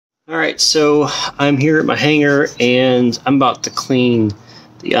Alright, so I'm here at my hangar and I'm about to clean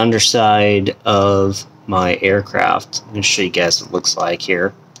the underside of my aircraft. I'm going to show you guys what it looks like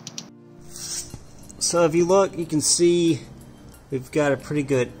here. So if you look, you can see we've got a pretty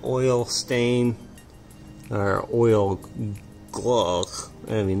good oil stain, or oil glug.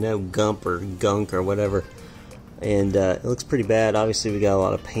 I mean, no gump or gunk or whatever. And it looks pretty bad. Obviously we got a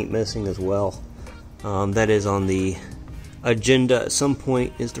lot of paint missing as well. That is on the agenda at some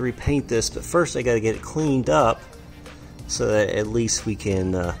point, is to repaint this, but first I got to get it cleaned up so that at least we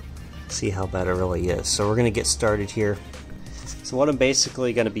can see how bad it really is. So we're going to get started here. So what I'm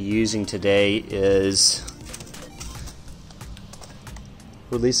basically going to be using today is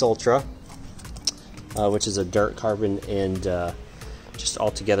Release Ultra, which is a dirt, carbon, and just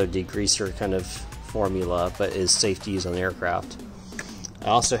altogether degreaser kind of formula, but is safe to use on the aircraft. I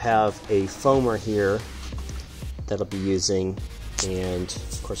also have a foamer here that I'll be using, and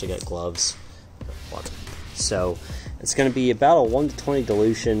of course I got gloves. So it's going to be about a 1 to 20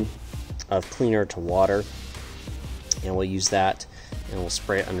 dilution of cleaner to water, and we'll use that and we'll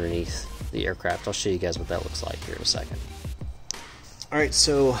spray it underneath the aircraft. I'll show you guys what that looks like here in a second. Alright,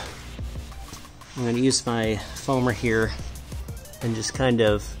 so I'm going to use my foamer here and just kind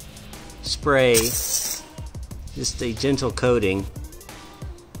of spray just a gentle coating,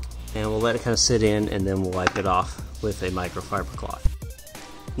 and we'll let it kind of sit in, and then we'll wipe it off with a microfiber cloth.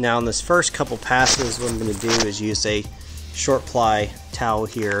 Now in this first couple passes, what I'm going to do is use a short ply towel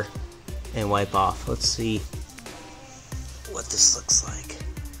here and wipe off. Let's see what this looks like.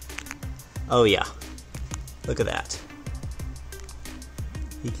 Oh yeah, look at that.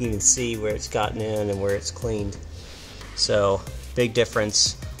 You can even see where it's gotten in and where it's cleaned. So big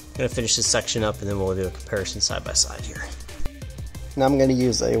difference. I'm going to finish this section up and then we'll do a comparison side by side here. Now I'm going to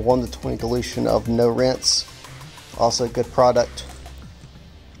use a 1 to 20 dilution of No Rinse, also a good product.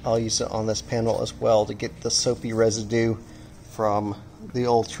 I'll use it on this panel as well to get the soapy residue from the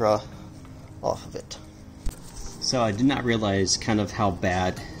Ultra off of it. So I did not realize kind of how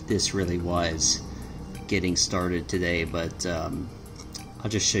bad this really was getting started today, but I'll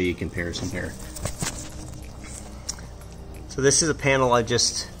just show you a comparison here. So this is a panel I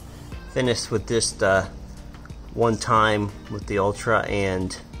just finished with just one time with the Ultra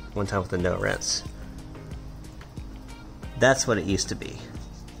and one time with the No Rinse. That's what it used to be.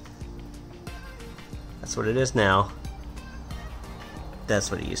 That's what it is now. That's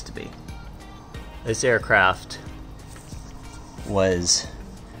what it used to be. This aircraft was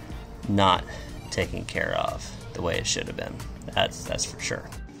not taken care of the way it should have been. That's for sure.